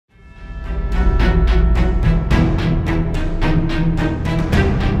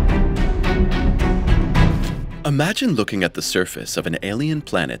Imagine looking at the surface of an alien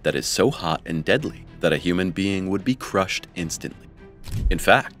planet that is so hot and deadly that a human being would be crushed instantly. In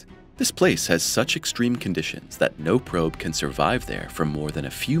fact, this place has such extreme conditions that no probe can survive there for more than a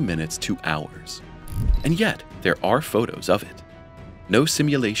few minutes to hours. And yet, there are photos of it. No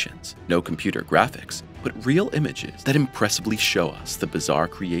simulations, no computer graphics, but real images that impressively show us the bizarre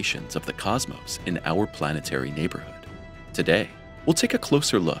creations of the cosmos in our planetary neighborhood. Today, we'll take a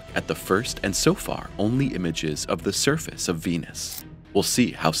closer look at the first and so far only images of the surface of Venus. We'll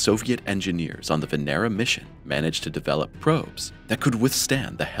see how Soviet engineers on the Venera mission managed to develop probes that could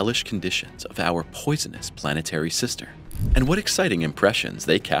withstand the hellish conditions of our poisonous planetary sister, and what exciting impressions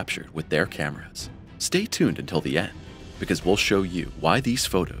they captured with their cameras. Stay tuned until the end, because we'll show you why these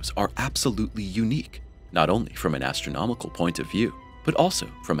photos are absolutely unique, not only from an astronomical point of view, but also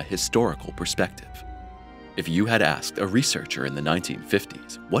from a historical perspective. If you had asked a researcher in the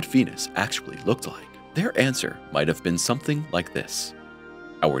 1950s what Venus actually looked like, their answer might have been something like this.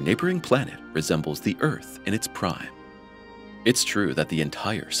 Our neighboring planet resembles the Earth in its prime. It's true that the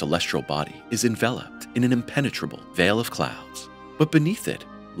entire celestial body is enveloped in an impenetrable veil of clouds, but beneath it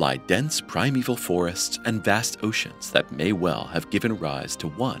lie dense primeval forests and vast oceans that may well have given rise to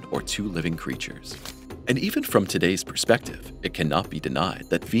one or two living creatures. And even from today's perspective, it cannot be denied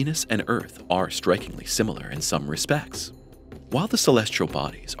that Venus and Earth are strikingly similar in some respects. While the celestial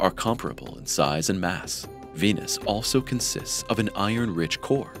bodies are comparable in size and mass, Venus also consists of an iron-rich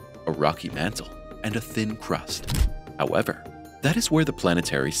core, a rocky mantle, and a thin crust. However, that is where the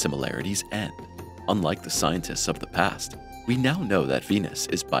planetary similarities end. Unlike the scientists of the past, we now know that Venus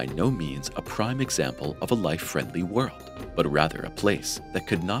is by no means a prime example of a life-friendly world, but rather a place that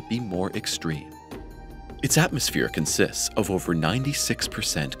could not be more extreme. Its atmosphere consists of over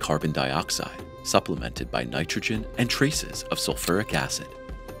 96% carbon dioxide, supplemented by nitrogen and traces of sulfuric acid.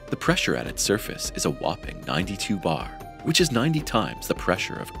 The pressure at its surface is a whopping 92 bar, which is 90 times the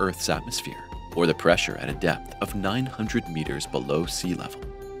pressure of Earth's atmosphere, or the pressure at a depth of 900 meters below sea level.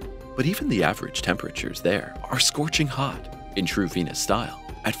 But even the average temperatures there are scorching hot, in true Venus style,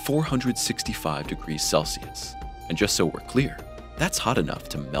 at 465 degrees Celsius. And just so we're clear, that's hot enough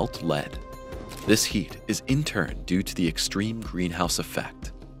to melt lead. This heat is in turn due to the extreme greenhouse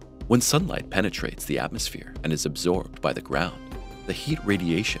effect. When sunlight penetrates the atmosphere and is absorbed by the ground, the heat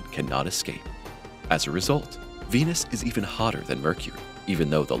radiation cannot escape. As a result, Venus is even hotter than Mercury,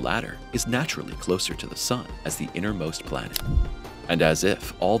 even though the latter is naturally closer to the Sun as the innermost planet. And as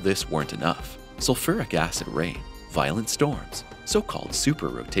if all this weren't enough, sulfuric acid rain, violent storms, so-called super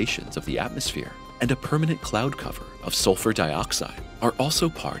rotations of the atmosphere, and a permanent cloud cover of sulfur dioxide are also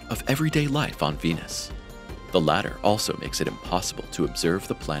part of everyday life on Venus. The latter also makes it impossible to observe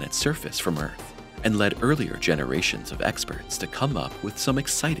the planet's surface from Earth, and led earlier generations of experts to come up with some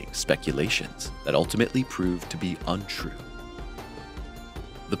exciting speculations that ultimately proved to be untrue.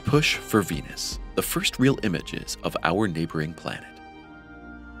 The push for Venus, the first real images of our neighboring planet.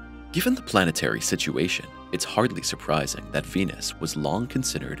 Given the planetary situation, it's hardly surprising that Venus was long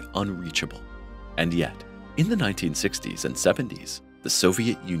considered unreachable. And yet, in the 1960s and 70s, the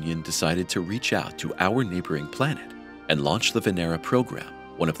Soviet Union decided to reach out to our neighboring planet and launch the Venera program,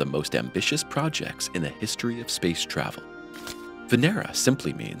 one of the most ambitious projects in the history of space travel. Venera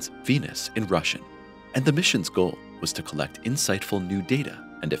simply means Venus in Russian, and the mission's goal was to collect insightful new data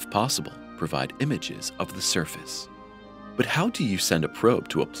and, if possible, provide images of the surface. But how do you send a probe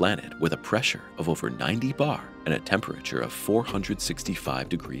to a planet with a pressure of over 90 bar and a temperature of 465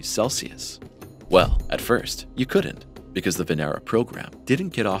 degrees Celsius? Well, at first, you couldn't, because the Venera program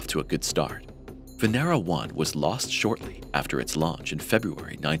didn't get off to a good start. Venera 1 was lost shortly after its launch in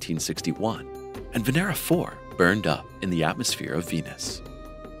February 1961, and Venera 4 burned up in the atmosphere of Venus.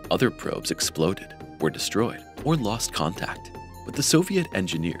 Other probes exploded, were destroyed, or lost contact, but the Soviet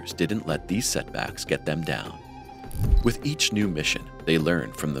engineers didn't let these setbacks get them down. With each new mission, they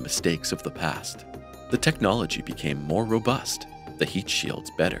learned from the mistakes of the past. The technology became more robust, the heat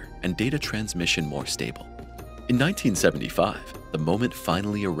shields better, and data transmission more stable. In 1975, the moment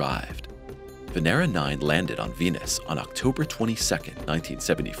finally arrived. Venera 9 landed on Venus on October 22,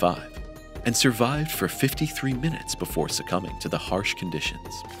 1975, and survived for 53 minutes before succumbing to the harsh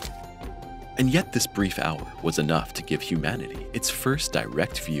conditions. And yet this brief hour was enough to give humanity its first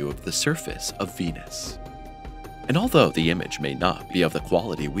direct view of the surface of Venus. And although the image may not be of the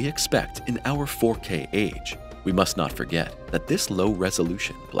quality we expect in our 4K age, we must not forget that this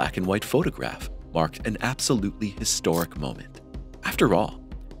low-resolution black and white photograph marked an absolutely historic moment. After all,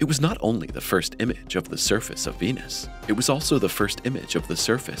 it was not only the first image of the surface of Venus, it was also the first image of the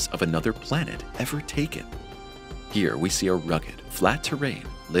surface of another planet ever taken. Here we see a rugged, flat terrain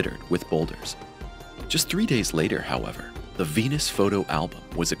littered with boulders. Just 3 days later, however, the Venus photo album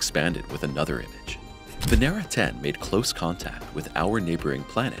was expanded with another image. Venera 10 made close contact with our neighboring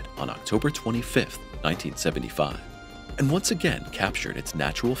planet on October 25, 1975, and once again captured its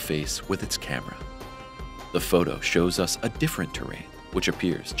natural face with its camera. The photo shows us a different terrain, which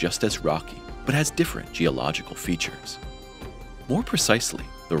appears just as rocky, but has different geological features. More precisely,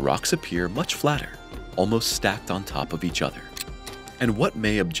 the rocks appear much flatter, almost stacked on top of each other. And what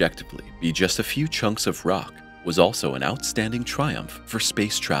may objectively be just a few chunks of rock was also an outstanding triumph for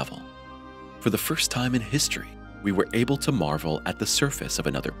space travel. For the first time in history, we were able to marvel at the surface of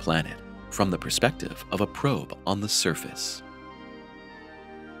another planet from the perspective of a probe on the surface.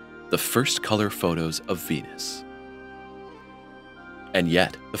 The first color photos of Venus. And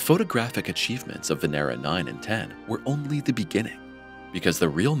yet, the photographic achievements of Venera 9 and 10 were only the beginning, because the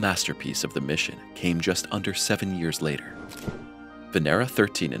real masterpiece of the mission came just under 7 years later. Venera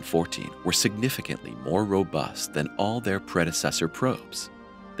 13 and 14 were significantly more robust than all their predecessor probes.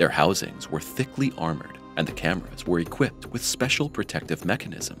 Their housings were thickly armored, and the cameras were equipped with special protective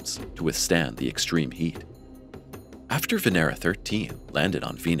mechanisms to withstand the extreme heat. After Venera 13 landed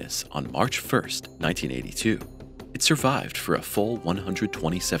on Venus on March 1, 1982, it survived for a full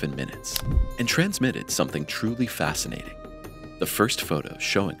 127 minutes and transmitted something truly fascinating: the first photos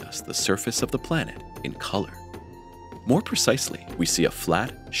showing us the surface of the planet in color. More precisely, we see a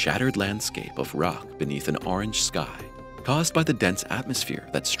flat, shattered landscape of rock beneath an orange sky, caused by the dense atmosphere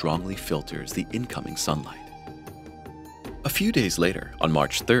that strongly filters the incoming sunlight. A few days later, on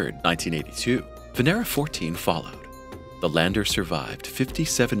March 3, 1982, Venera 14 followed. The lander survived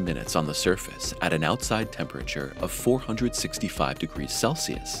 57 minutes on the surface at an outside temperature of 465 degrees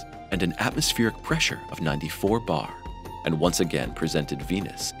Celsius and an atmospheric pressure of 94 bar, and once again presented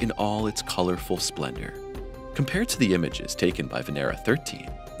Venus in all its colorful splendor. Compared to the images taken by Venera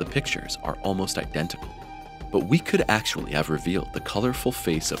 13, the pictures are almost identical. But we could actually have revealed the colorful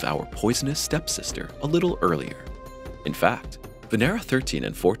face of our poisonous stepsister a little earlier. In fact, Venera 13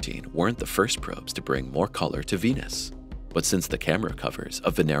 and 14 weren't the first probes to bring more color to Venus. But since the camera covers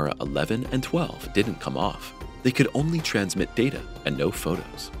of Venera 11 and 12 didn't come off, they could only transmit data and no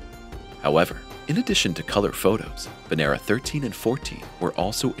photos. However, in addition to color photos, Venera 13 and 14 were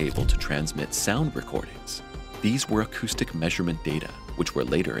also able to transmit sound recordings. These were acoustic measurement data, which were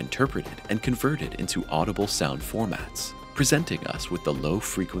later interpreted and converted into audible sound formats, presenting us with the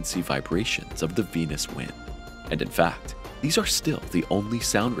low-frequency vibrations of the Venus wind. And in fact, these are still the only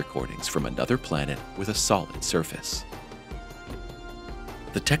sound recordings from another planet with a solid surface.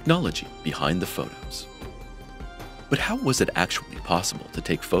 The technology behind the photos. But how was it actually possible to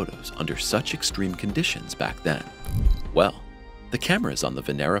take photos under such extreme conditions back then? Well, the cameras on the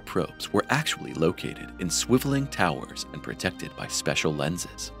Venera probes were actually located in swiveling towers and protected by special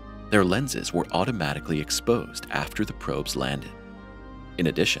lenses. Their lenses were automatically exposed after the probes landed. In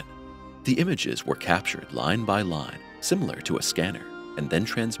addition, the images were captured line by line, similar to a scanner, and then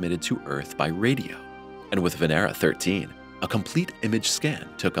transmitted to Earth by radio. And with Venera 13, a complete image scan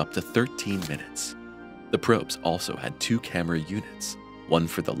took up to 13 minutes. The probes also had 2 camera units, one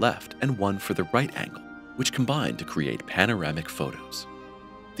for the left and one for the right angle, which combined to create panoramic photos.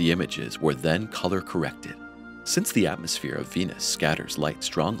 The images were then color-corrected. Since the atmosphere of Venus scatters light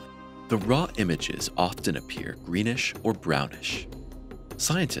strongly, the raw images often appear greenish or brownish.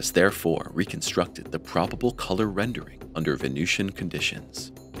 Scientists therefore reconstructed the probable color rendering under Venusian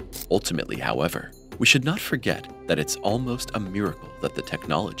conditions. Ultimately, however, we should not forget that it's almost a miracle that the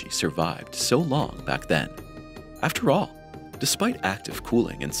technology survived so long back then. After all, despite active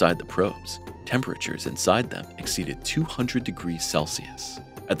cooling inside the probes, temperatures inside them exceeded 200 degrees Celsius.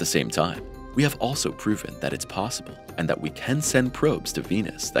 At the same time, we have also proven that it's possible and that we can send probes to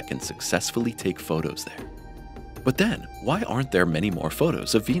Venus that can successfully take photos there. But then, why aren't there many more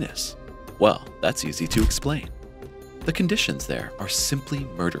photos of Venus? Well, that's easy to explain. The conditions there are simply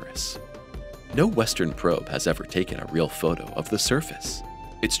murderous. No Western probe has ever taken a real photo of the surface.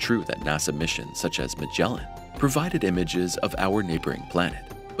 It's true that NASA missions such as Magellan provided images of our neighboring planet,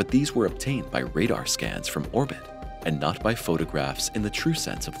 but these were obtained by radar scans from orbit and not by photographs in the true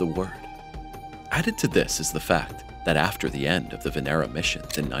sense of the word. Added to this is the fact that after the end of the Venera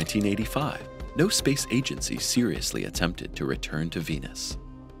missions in 1985, no space agency seriously attempted to return to Venus.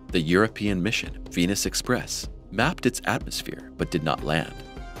 The European mission, Venus Express, mapped its atmosphere but did not land.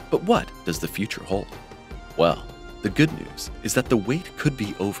 But what does the future hold? Well, the good news is that the wait could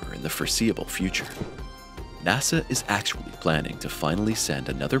be over in the foreseeable future. NASA is actually planning to finally send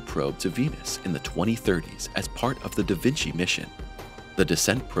another probe to Venus in the 2030s as part of the Da Vinci mission. The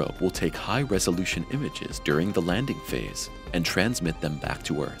descent probe will take high-resolution images during the landing phase and transmit them back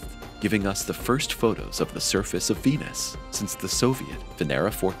to Earth. giving us the first photos of the surface of Venus since the Soviet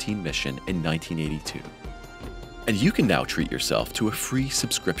Venera 14 mission in 1982. And you can now treat yourself to a free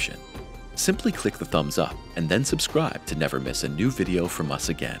subscription. Simply click the thumbs up and then subscribe to never miss a new video from us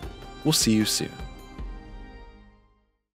again. We'll see you soon.